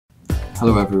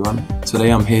Hello everyone,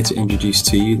 today I'm here to introduce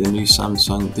to you the new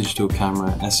SAMSUNG Digital Camera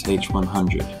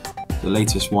SH100, the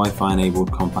latest Wi-Fi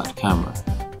enabled compact camera.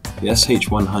 The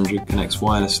SH100 connects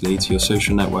wirelessly to your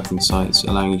social networking sites,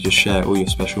 allowing you to share all your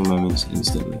special moments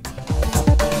instantly.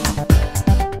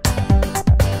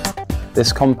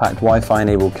 This compact Wi-Fi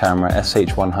enabled camera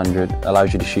SH100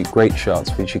 allows you to shoot great shots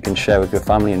which you can share with your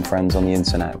family and friends on the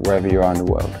internet wherever you are in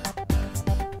the world.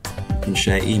 You can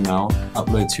share email,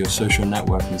 upload to your social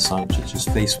networking sites such as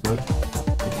Facebook,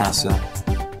 Picasa,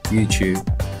 YouTube,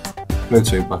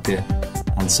 PhotoBucket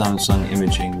and Samsung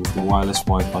Imaging with the wireless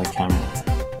Wi-Fi camera.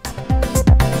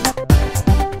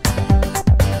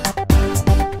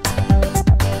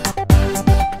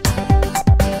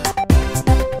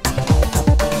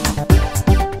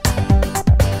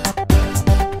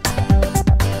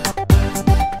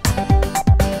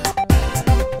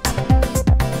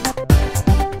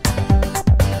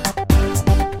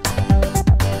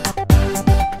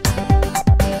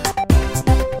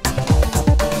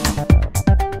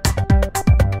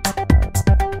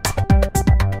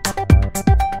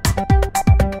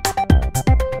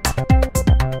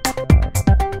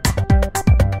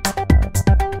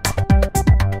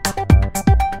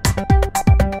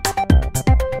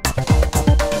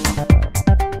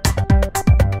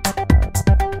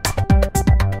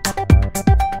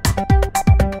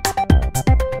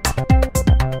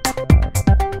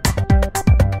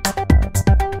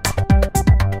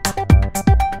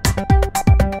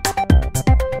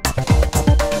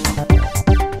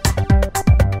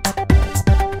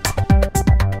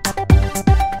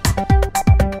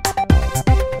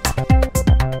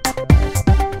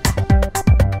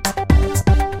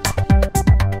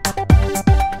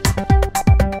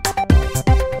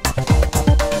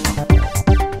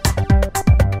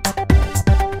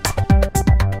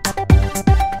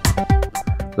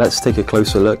 Let's take a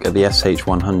closer look at the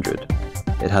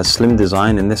SH100. It has slim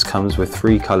design and this comes with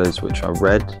three colors which are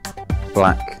red,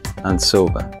 black and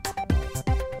silver.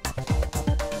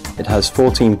 It has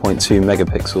 14.2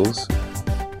 megapixels,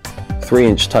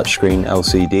 3-inch touchscreen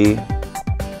LCD,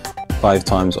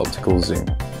 5x optical zoom.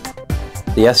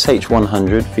 The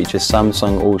SH100 features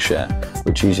Samsung AllShare,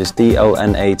 which uses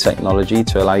DLNA technology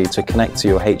to allow you to connect to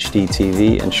your HD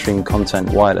TV and stream content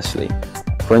wirelessly.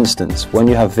 For instance, when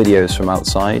you have videos from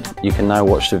outside, you can now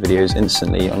watch the videos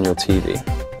instantly on your TV.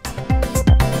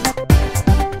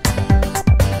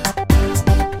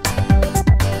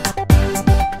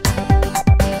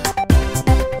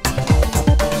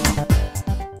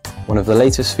 One of the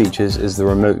latest features is the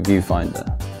remote viewfinder.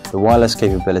 The wireless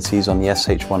capabilities on the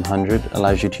SH100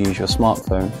 allows you to use your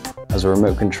smartphone as a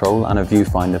remote control and a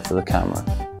viewfinder for the camera.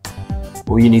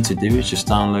 All you need to do is just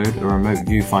download a remote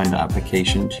viewfinder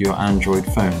application to your Android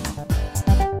phone.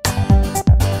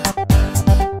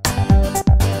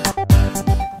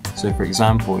 So for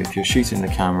example, if you're shooting the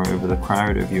camera over the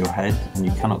crowd over your head and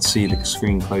you cannot see the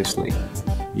screen closely,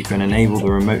 you can enable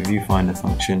the remote viewfinder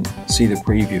function, see the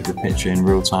preview of the picture in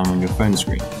real time on your phone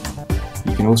screen.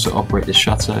 You can also operate the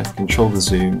shutter, control the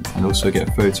zoom, and also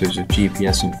get photos with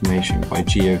GPS information by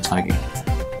geo-tagging.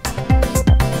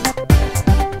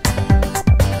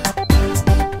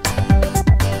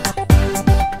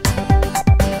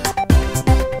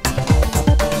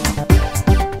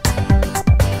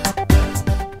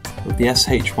 With the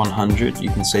SH100, you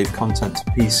can save content to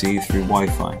PC through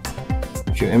Wi-Fi.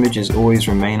 If your images always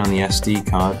remain on the SD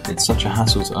card, it's such a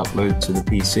hassle to upload to the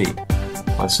PC.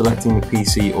 By selecting the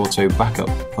PC Auto Backup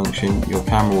function, your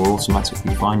camera will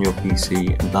automatically find your PC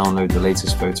and download the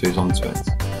latest photos onto it.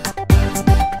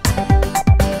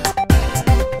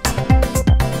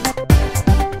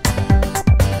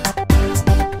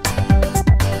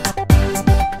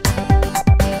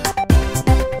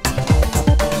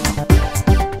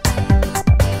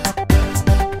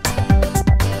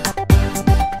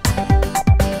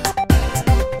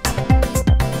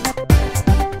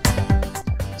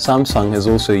 Samsung has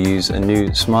also used a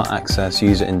new Smart Access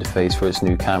user interface for its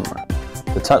new camera.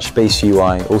 The touch-based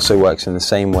UI also works in the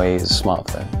same way as a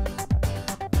smartphone.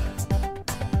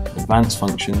 Advanced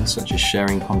functions such as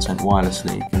sharing content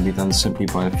wirelessly can be done simply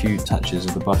by a few touches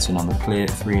of the button on the clear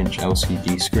 3-inch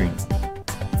LCD screen.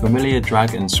 Familiar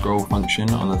drag and scroll function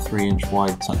on the 3-inch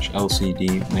wide touch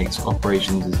LCD makes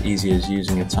operations as easy as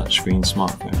using a touchscreen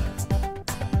smartphone.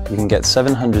 You can get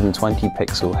 720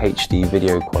 pixel HD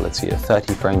video quality at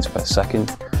 30 frames per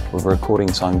second with a recording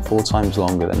time 4 times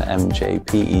longer than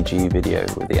MJPEG video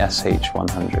with the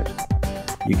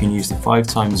SH100. You can use the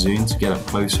 5x zoom to get up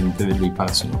close and vividly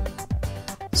personal.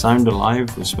 Sound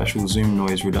alive with special zoom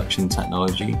noise reduction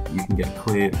technology, you can get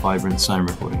clear, vibrant sound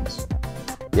recordings.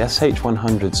 The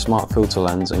SH100 smart filter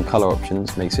lens and colour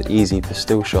options makes it easy for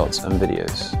still shots and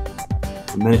videos.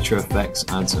 The miniature effects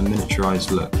adds a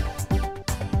miniaturised look.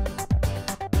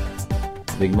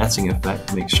 The vignetting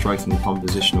effect makes striking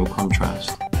compositional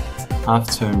contrast.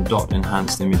 Half-tone dot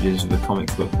enhanced images with a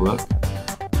comic book look.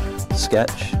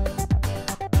 Sketch,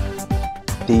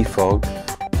 defog,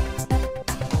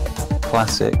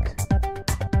 classic,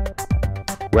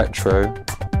 retro,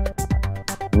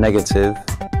 negative,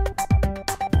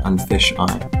 and fish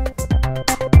eye.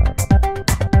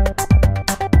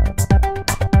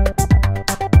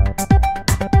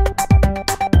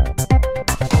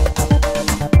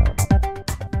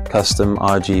 Custom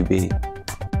RGB.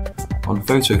 On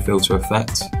photo filter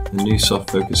effect, a new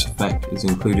soft focus effect is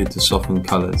included to soften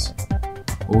colours.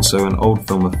 Also an old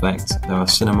film effect, there are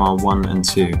Cinema 1 and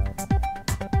 2.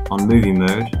 On movie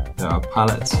mode, there are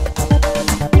palettes.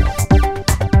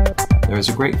 There is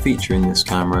a great feature in this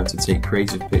camera to take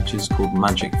creative pictures called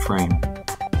Magic Frame.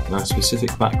 There are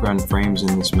specific background frames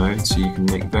in this mode, so you can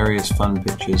make various fun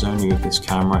pictures only with this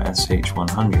camera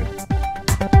SH100.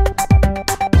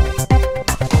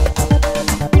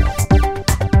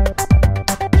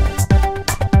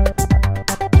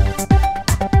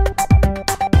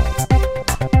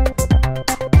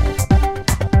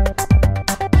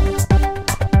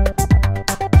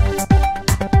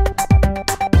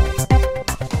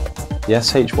 The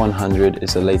SH100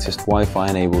 is the latest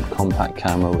Wi-Fi enabled compact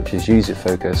camera which is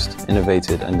user-focused,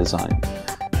 innovated and designed.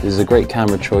 This is a great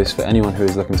camera choice for anyone who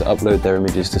is looking to upload their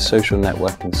images to social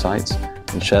networking sites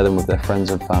and share them with their friends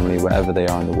and family wherever they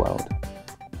are in the world.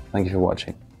 Thank you for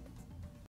watching.